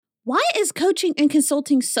Why is coaching and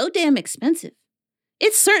consulting so damn expensive?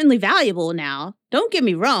 It's certainly valuable now, don't get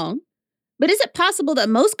me wrong, but is it possible that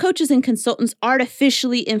most coaches and consultants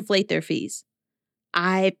artificially inflate their fees?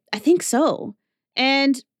 I think so.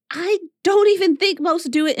 And I don't even think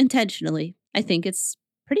most do it intentionally. I think it's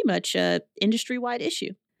pretty much a industry-wide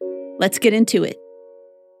issue. Let's get into it.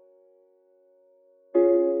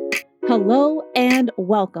 Hello and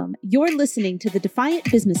welcome. You're listening to the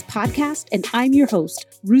Defiant Business Podcast, and I'm your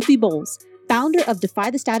host, Ruthie Bowles, founder of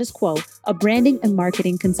Defy the Status Quo, a branding and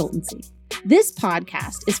marketing consultancy. This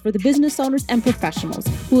podcast is for the business owners and professionals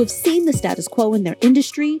who have seen the status quo in their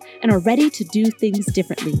industry and are ready to do things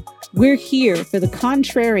differently. We're here for the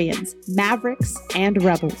contrarians, mavericks, and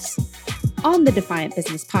rebels. On the Defiant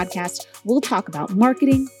Business Podcast, we'll talk about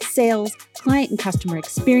marketing, sales, client and customer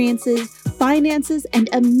experiences, finances, and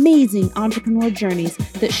amazing entrepreneur journeys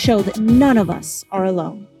that show that none of us are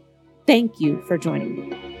alone. Thank you for joining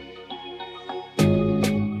me.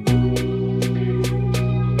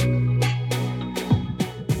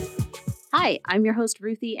 Hi, I'm your host,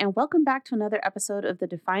 Ruthie, and welcome back to another episode of the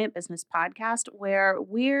Defiant Business Podcast, where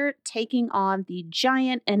we're taking on the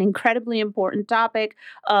giant and incredibly important topic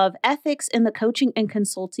of ethics in the coaching and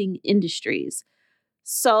consulting industries.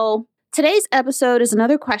 So today's episode is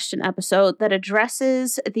another question episode that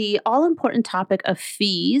addresses the all-important topic of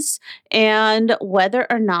fees and whether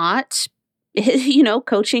or not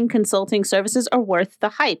coaching consulting services are worth the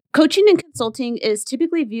hype. Coaching and consulting is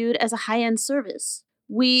typically viewed as a high-end service.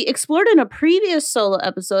 We explored in a previous solo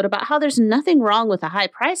episode about how there's nothing wrong with a high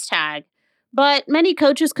price tag, but many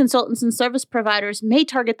coaches, consultants, and service providers may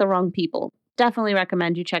target the wrong people. Definitely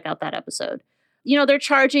recommend you check out that episode. They're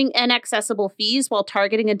charging inaccessible fees while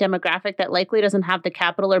targeting a demographic that likely doesn't have the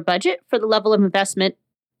capital or budget for the level of investment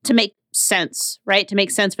to make sense, right? To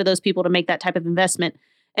make sense for those people to make that type of investment.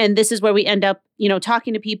 And this is where we end up,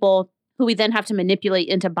 talking to people who we then have to manipulate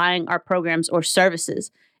into buying our programs or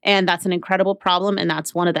services. And that's an incredible problem. And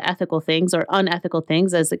that's one of the ethical things or unethical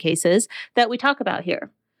things, as the case is, that we talk about here.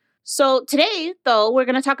 So today, though, we're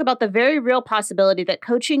going to talk about the very real possibility that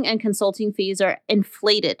coaching and consulting fees are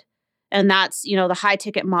inflated. And that's, the high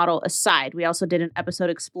ticket model aside. We also did an episode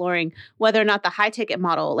exploring whether or not the high ticket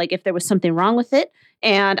model, like if there was something wrong with it.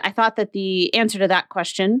 And I thought that the answer to that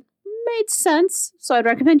question made sense. So I'd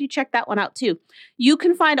recommend you check that one out too. You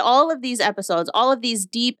can find all of these episodes, all of these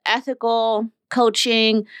deep ethical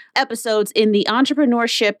coaching episodes in the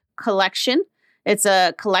Entrepreneurship Collection. It's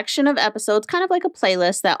a collection of episodes, kind of like a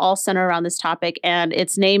playlist that all center around this topic. And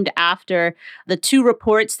it's named after the two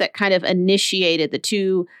reports that kind of initiated, the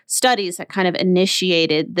two studies that kind of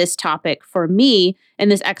initiated this topic for me in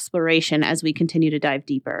this exploration as we continue to dive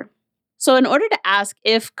deeper. So in order to ask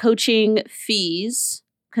if coaching fees,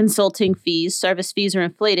 consulting fees, service fees are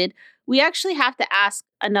inflated, we actually have to ask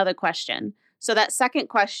another question. So that second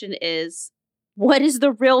question is, what is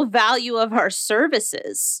the real value of our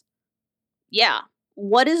services? Yeah,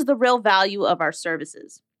 what is the real value of our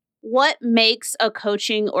services? What makes a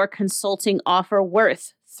coaching or consulting offer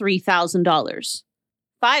worth $3,000,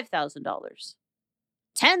 $5,000,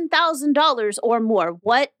 $10,000 or more?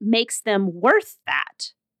 What makes them worth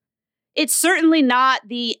that? It's certainly not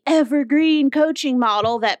the evergreen coaching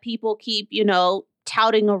model that people keep,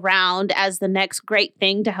 touting around as the next great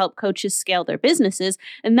thing to help coaches scale their businesses.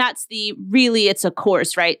 And that's it's a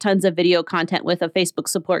course, right? Tons of video content with a Facebook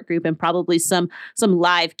support group and probably some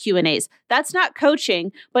live Q&As. That's not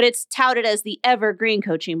coaching, but it's touted as the evergreen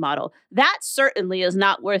coaching model. That certainly is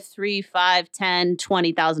not worth $3,000, $5,000,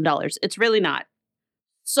 $10,000, $20,000. It's really not.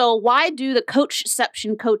 So why do the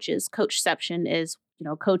coachception coaches, coachception is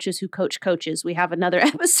coaches who coach coaches. We have another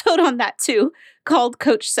episode on that too called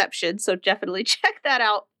Coachception. So definitely check that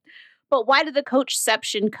out. But why do the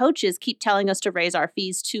coachception coaches keep telling us to raise our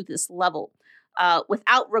fees to this level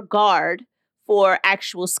without regard for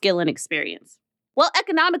actual skill and experience? Well,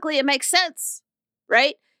 economically, it makes sense,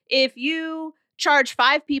 right? If you charge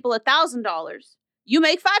 5 people $1,000, you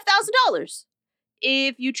make $5,000.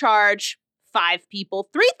 If you charge 5 people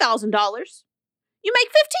 $3,000, you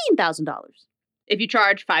make $15,000. If you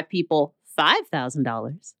charge 5 people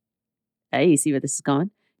 $5,000, hey, you see where this is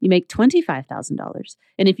going? You make $25,000.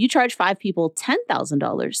 And if you charge 5 people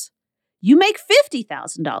 $10,000, you make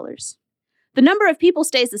 $50,000. The number of people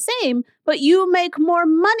stays the same, but you make more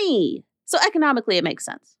money. So economically, it makes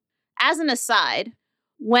sense. As an aside,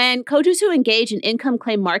 when coaches who engage in income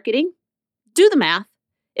claim marketing, do the math.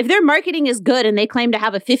 If their marketing is good and they claim to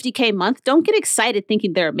have a $50K month, don't get excited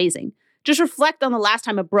thinking they're amazing. Just reflect on the last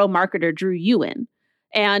time a bro marketer drew you in.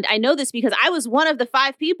 And I know this because I was one of the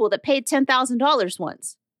 5 people that paid $10,000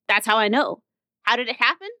 once. That's how I know. How did it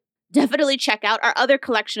happen? definitely check out our other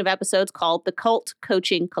collection of episodes called the Cult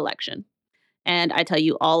Coaching Collection. And I tell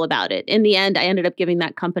you all about it. In the end, I ended up giving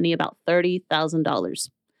that company about $30,000.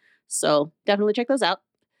 So definitely check those out.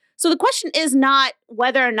 So the question is not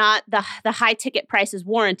whether or not the high ticket price is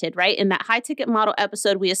warranted, right? In that high ticket model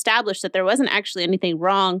episode, we established that there wasn't actually anything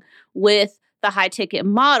wrong with the high ticket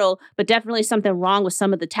model, but definitely something wrong with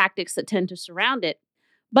some of the tactics that tend to surround it.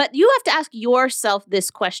 But you have to ask yourself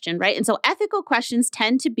this question, right? And so ethical questions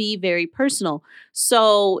tend to be very personal.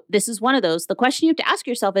 So this is one of those. The question you have to ask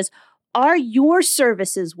yourself is, are your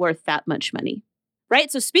services worth that much money? Right?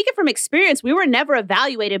 So speaking from experience, we were never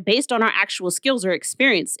evaluated based on our actual skills or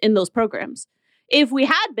experience in those programs. If we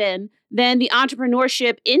had been, then the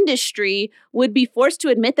entrepreneurship industry would be forced to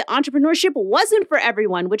admit that entrepreneurship wasn't for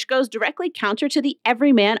everyone, which goes directly counter to the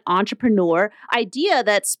everyman entrepreneur idea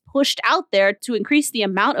that's pushed out there to increase the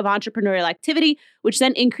amount of entrepreneurial activity, which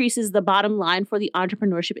then increases the bottom line for the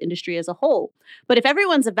entrepreneurship industry as a whole. But if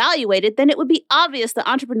everyone's evaluated, then it would be obvious that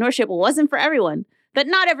entrepreneurship wasn't for everyone, that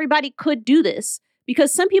not everybody could do this,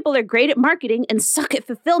 because some people are great at marketing and suck at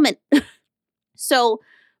fulfillment. So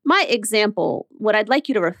my example, what I'd like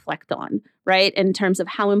you to reflect on, right, in terms of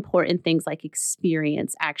how important things like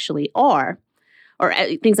experience actually are, or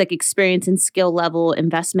things like experience and skill level,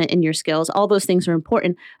 investment in your skills, all those things are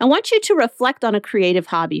important. I want you to reflect on a creative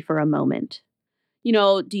hobby for a moment. You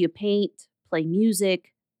know, do you paint, play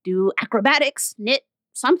music, do acrobatics, knit,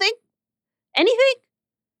 something? Anything?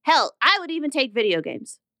 Hell, I would even take video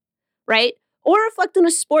games, right? Or reflect on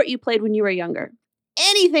a sport you played when you were younger.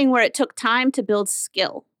 Anything where it took time to build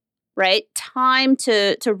skill, right? Time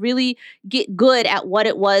to really get good at what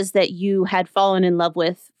it was that you had fallen in love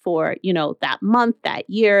with for, that month, that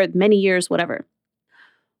year, many years, whatever.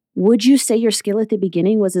 Would you say your skill at the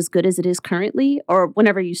beginning was as good as it is currently, or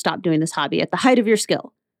whenever you stopped doing this hobby, at the height of your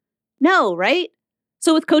skill? No, right?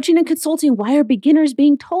 So with coaching and consulting, why are beginners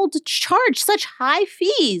being told to charge such high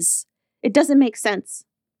fees? It doesn't make sense.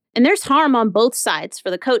 And there's harm on both sides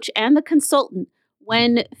for the coach and the consultant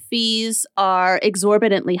when fees are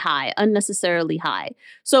exorbitantly high, unnecessarily high.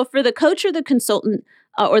 So for the coach or the consultant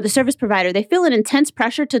or the service provider, they feel an intense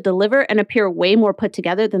pressure to deliver and appear way more put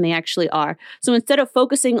together than they actually are. So instead of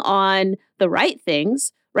focusing on the right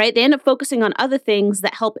things, right, they end up focusing on other things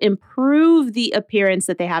that help improve the appearance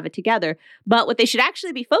that they have it together. But what they should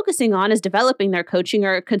actually be focusing on is developing their coaching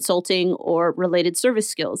or consulting or related service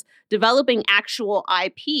skills, developing actual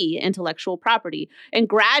IP, intellectual property, and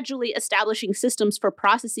gradually establishing systems for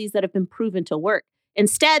processes that have been proven to work.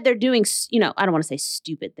 Instead, they're doing, I don't want to say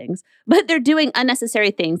stupid things, but they're doing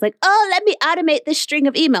unnecessary things like, oh, let me automate this string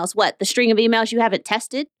of emails. What? The string of emails you haven't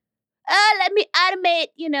tested? Let me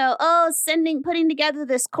automate, putting together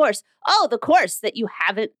this course. Oh, the course that you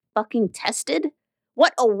haven't fucking tested?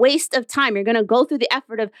 What a waste of time. You're going to go through the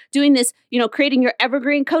effort of doing this, creating your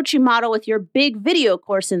evergreen coaching model with your big video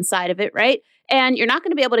course inside of it, right? And you're not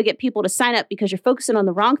going to be able to get people to sign up because you're focusing on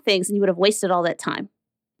the wrong things and you would have wasted all that time.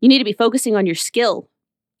 You need to be focusing on your skill.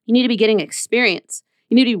 You need to be getting experience.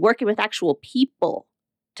 You need to be working with actual people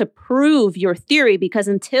to prove your theory, because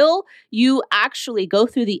until you actually go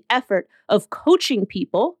through the effort of coaching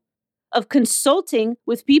people, of consulting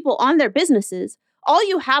with people on their businesses, all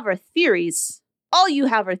you have are theories. All you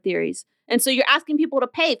have are theories. And so you're asking people to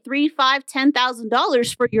pay $3,000, $5,000,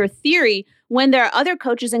 $10,000 for your theory when there are other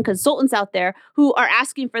coaches and consultants out there who are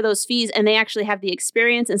asking for those fees and they actually have the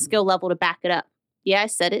experience and skill level to back it up. Yeah, I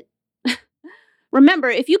said it. Remember,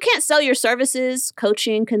 if you can't sell your services,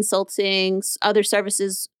 coaching, consulting, other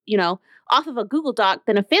services, off of a Google Doc,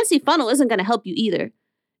 then a fancy funnel isn't going to help you either.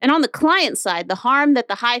 And on the client side, the harm that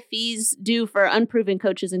the high fees do for unproven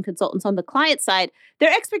coaches and consultants on the client side,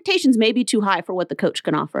 their expectations may be too high for what the coach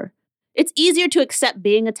can offer. It's easier to accept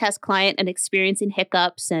being a test client and experiencing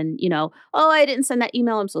hiccups and, oh, I didn't send that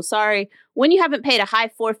email, I'm so sorry, when you haven't paid a high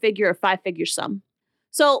 4-figure or 5-figure sum.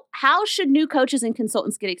 So how should new coaches and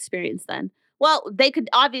consultants get experience then? Well, they could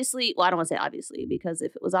obviously, I don't want to say obviously, because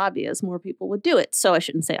if it was obvious, more people would do it. So I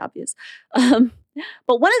shouldn't say obvious.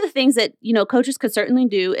 But one of the things that, coaches could certainly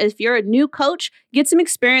do is if you're a new coach, get some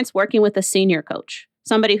experience working with a senior coach,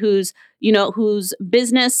 somebody who's, whose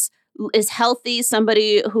business is healthy,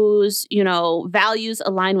 somebody whose, values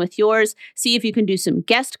align with yours. See if you can do some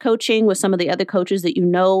guest coaching with some of the other coaches that you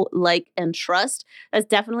know, like, and trust. That's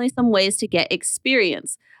definitely some ways to get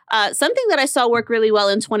experience. Something that I saw work really well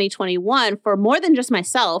in 2021 for more than just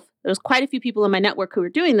myself, there was quite a few people in my network who were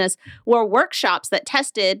doing this, were workshops that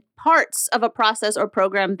tested parts of a process or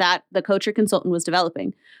program that the coach or consultant was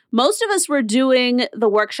developing. Most of us were doing the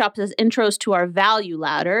workshops as intros to our value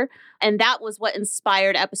ladder. And that was what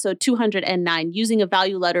inspired episode 209, using a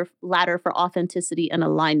value ladder for authenticity and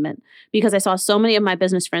alignment, because I saw so many of my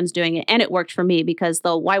business friends doing it. And it worked for me because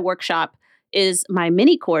the Why Workshop is my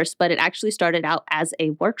mini course, but it actually started out as a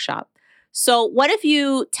workshop. So what if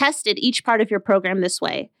you tested each part of your program this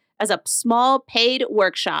way as a small paid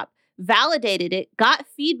workshop, validated it, got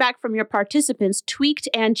feedback from your participants, tweaked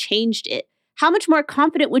and changed it? How much more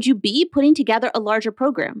confident would you be putting together a larger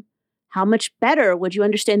program? How much better would you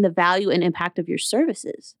understand the value and impact of your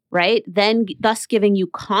services, right? Then thus giving you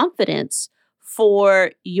confidence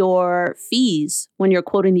for your fees when you're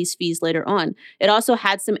quoting these fees later on. It also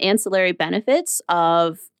had some ancillary benefits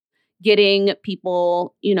of getting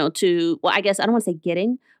people, I guess I don't want to say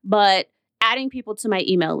getting, but adding people to my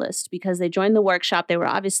email list because they joined the workshop. They were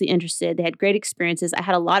obviously interested. They had great experiences. I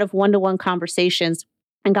had a lot of one-to-one conversations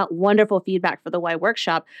and got wonderful feedback for the Why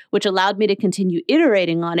Workshop, which allowed me to continue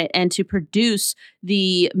iterating on it and to produce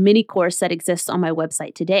the mini course that exists on my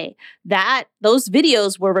website today. Those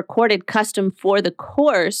videos were recorded custom for the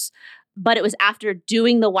course, but it was after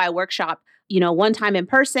doing the Why Workshop, one time in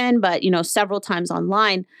person, but, several times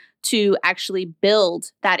online to actually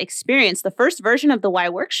build that experience. The first version of the Why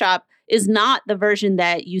Workshop is not the version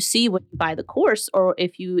that you see when you buy the course or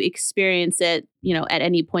if you experience it, at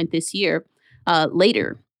any point this year.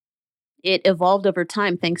 Later. It evolved over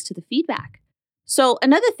time thanks to the feedback. So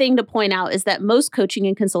another thing to point out is that most coaching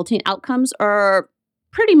and consulting outcomes are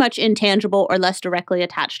pretty much intangible or less directly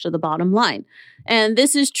attached to the bottom line. And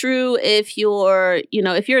this is true if you're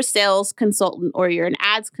a sales consultant or you're an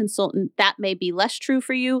ads consultant, that may be less true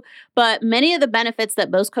for you. But many of the benefits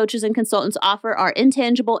that most coaches and consultants offer are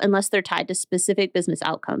intangible unless they're tied to specific business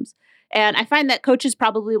outcomes. And I find that coaches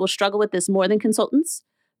probably will struggle with this more than consultants.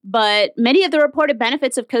 But many of the reported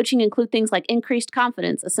benefits of coaching include things like increased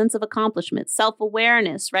confidence, a sense of accomplishment,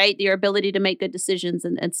 self-awareness, right? Your ability to make good decisions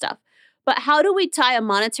and stuff. But how do we tie a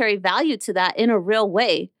monetary value to that in a real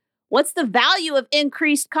way? What's the value of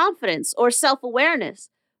increased confidence or self-awareness?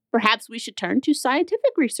 Perhaps we should turn to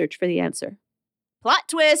scientific research for the answer. Plot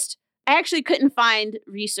twist. I actually couldn't find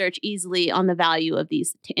research easily on the value of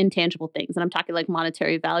these intangible things. And I'm talking like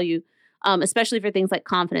monetary value, especially for things like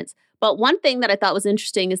confidence. But one thing that I thought was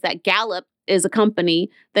interesting is that Gallup is a company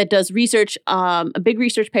that does research, a big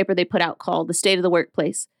research paper they put out called The State of the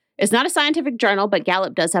Workplace. It's not a scientific journal, but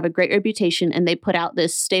Gallup does have a great reputation, and they put out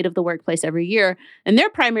this State of the Workplace every year. And their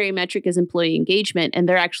primary metric is employee engagement, and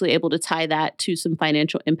they're actually able to tie that to some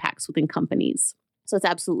financial impacts within companies. So it's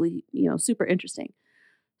absolutely, super interesting.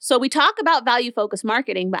 So we talk about value-focused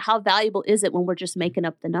marketing, but how valuable is it when we're just making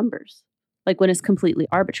up the numbers? Like when it's completely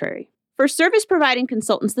arbitrary? For service providing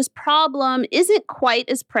consultants, this problem isn't quite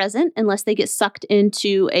as present unless they get sucked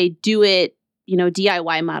into a do it,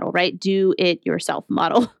 DIY model, right? Do it yourself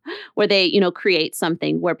model where they, create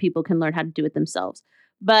something where people can learn how to do it themselves.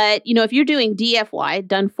 But, if you're doing DFY,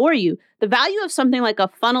 done for you, the value of something like a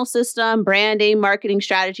funnel system, branding, marketing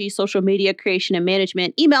strategy, social media creation and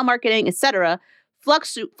management, email marketing, etc.,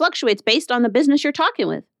 fluctuates based on the business you're talking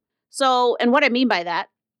with. So, and what I mean by that,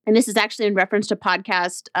 and this is actually in reference to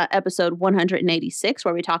podcast episode 186,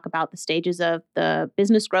 where we talk about the stages of the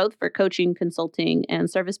business growth for coaching, consulting, and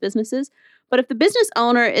service businesses. But if the business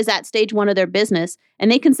owner is at stage 1 of their business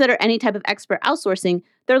and they consider any type of expert outsourcing,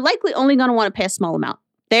 they're likely only going to want to pay a small amount.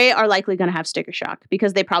 They are likely going to have sticker shock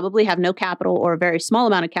because they probably have no capital or a very small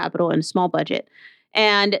amount of capital and a small budget.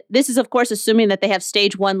 And this is, of course, assuming that they have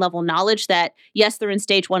stage 1 level knowledge that, yes, they're in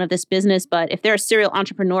stage 1 of this business, but if they're a serial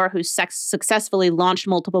entrepreneur who's successfully launched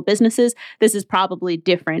multiple businesses, this is probably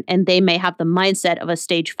different. And they may have the mindset of a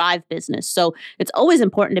stage 5 business. So it's always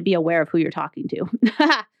important to be aware of who you're talking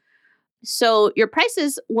to. So your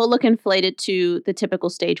prices will look inflated to the typical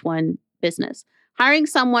stage 1 business. Hiring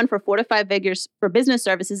someone for 4 to 5 figures for business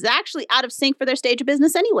services is actually out of sync for their stage of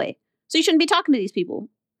business anyway. So you shouldn't be talking to these people.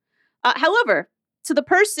 However, to the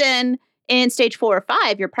person in stage 4 or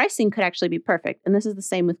 5, your pricing could actually be perfect. And this is the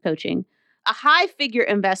same with coaching. A high figure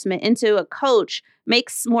investment into a coach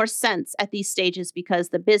makes more sense at these stages because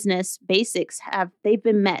the business basics they've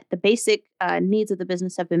been met. The basic needs of the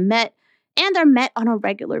business have been met, and they're met on a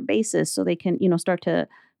regular basis. So they can, start to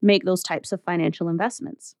make those types of financial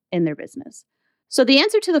investments in their business. So the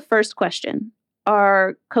answer to the first question,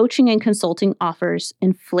 are coaching and consulting offers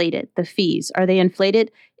inflated? The fees, are they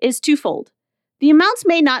inflated? Is twofold. The amounts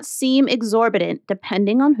may not seem exorbitant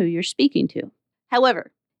depending on who you're speaking to.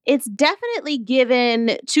 However, It's definitely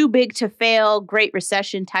given too big to fail, Great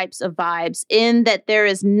Recession types of vibes in that there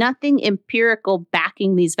is nothing empirical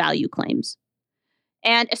backing these value claims.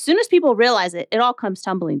 And as soon as people realize it, it all comes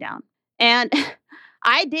tumbling down. And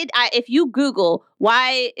if you Google,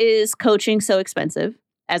 why is coaching so expensive,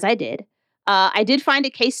 as I did find a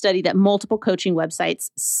case study that multiple coaching websites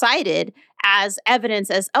cited as evidence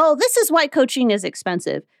oh, this is why coaching is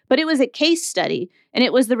expensive. But it was a case study, and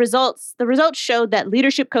it was the results. The results showed that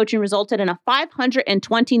leadership coaching resulted in a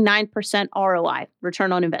 529% ROI,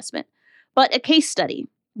 return on investment. But a case study,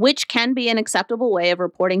 which can be an acceptable way of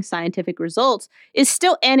reporting scientific results, is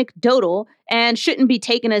still anecdotal and shouldn't be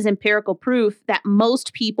taken as empirical proof that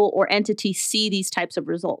most people or entities see these types of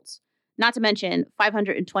results. Not to mention,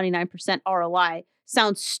 529% ROI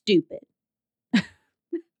sounds stupid.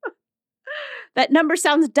 That number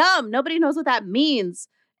sounds dumb. Nobody knows what that means.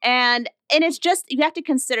 And it's just, you have to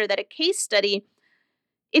consider that a case study,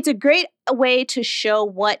 it's a great way to show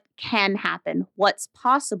what can happen, what's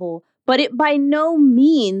possible, but it by no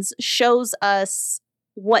means shows us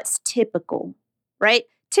what's typical, right?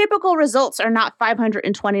 Typical results are not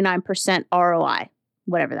 529% ROI,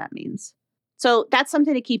 whatever that means. So that's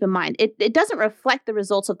something to keep in mind. It doesn't reflect the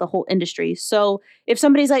results of the whole industry. So if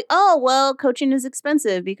somebody's like, oh, well, coaching is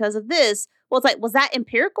expensive because of this, well, it's like, was that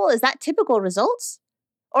empirical? Is that typical results?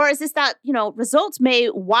 Or is this that, results may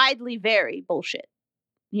widely vary bullshit?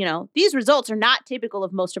 These results are not typical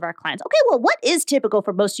of most of our clients. Okay, well, what is typical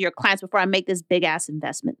for most of your clients before I make this big ass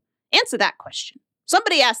investment? Answer that question.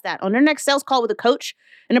 Somebody asked that on their next sales call with a coach,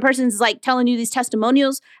 and the person's like telling you these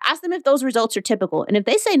testimonials. Ask them if those results are typical. And if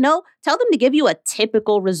they say no, tell them to give you a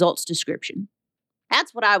typical results description.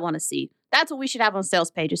 That's what I want to see. That's what we should have on sales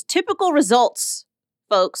pages. Typical results,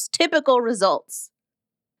 folks. Typical results.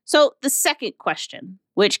 So the second question,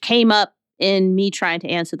 which came up in me trying to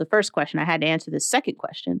answer the first question, I had to answer the second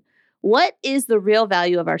question. What is the real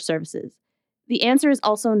value of our services? The answer is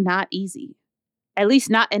also not easy, at least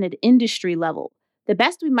not at an industry level. The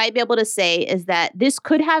best we might be able to say is that this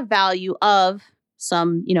could have value of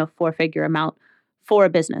some, 4-figure amount for a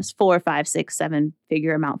business, 4, 5, 6,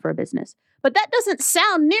 7-figure amount for a business. But that doesn't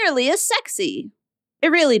sound nearly as sexy.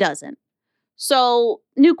 It really doesn't. So,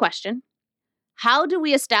 new question. How do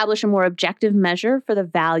we establish a more objective measure for the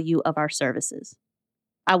value of our services?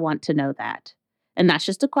 I want to know that. And that's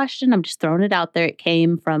just a question. I'm just throwing it out there. It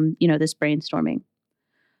came from, this brainstorming.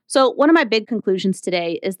 So one of my big conclusions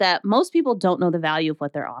today is that most people don't know the value of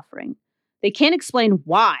what they're offering. They can't explain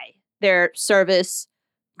why their service,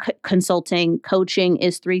 consulting, coaching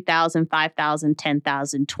is $3,000, $5,000,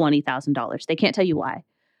 $10,000, $20,000. They can't tell you why.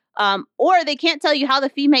 Or they can't tell you how the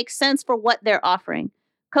fee makes sense for what they're offering.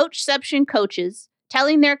 Coachception coaches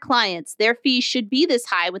telling their clients their fee should be this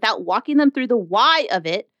high without walking them through the why of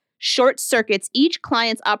it short circuits each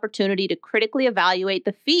client's opportunity to critically evaluate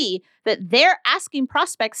the fee that they're asking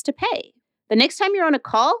prospects to pay. The next time you're on a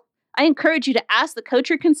call, I encourage you to ask the coach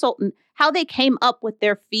or consultant how they came up with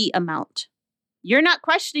their fee amount. You're not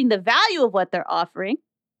questioning the value of what they're offering.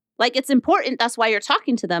 Like, it's important, that's why you're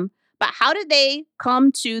talking to them, but how did they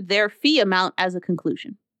come to their fee amount as a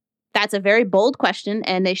conclusion? That's a very bold question,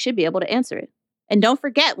 and they should be able to answer it. And don't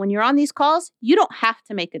forget, when you're on these calls, you don't have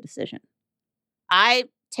to make a decision. I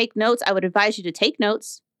take notes. I would advise you to take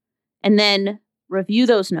notes and then review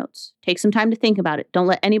those notes. Take some time to think about it. Don't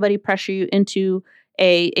let anybody pressure you into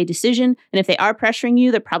a decision. And if they are pressuring you,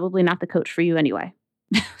 they're probably not the coach for you anyway.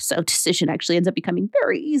 So decision actually ends up becoming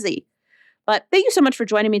very easy. But thank you so much for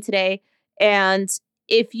joining me today. And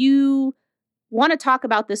if you want to talk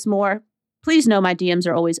about this more, please know my DMs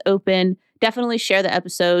are always open. Definitely share the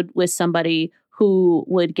episode with somebody who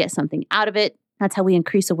would get something out of it. That's how we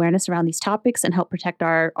increase awareness around these topics and help protect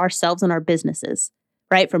ourselves and our businesses,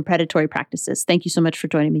 right, from predatory practices. Thank you so much for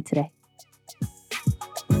joining me today.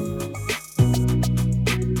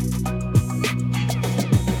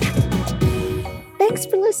 Thanks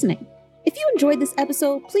for listening. If you enjoyed this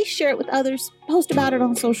episode, please share it with others, post about it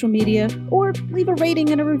on social media, or leave a rating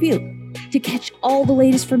and a review. To catch all the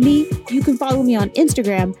latest from me, you can follow me on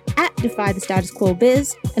Instagram at Defy the Status Quo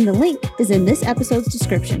Biz, and the link is in this episode's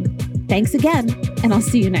description. Thanks again, and I'll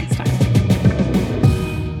see you next time.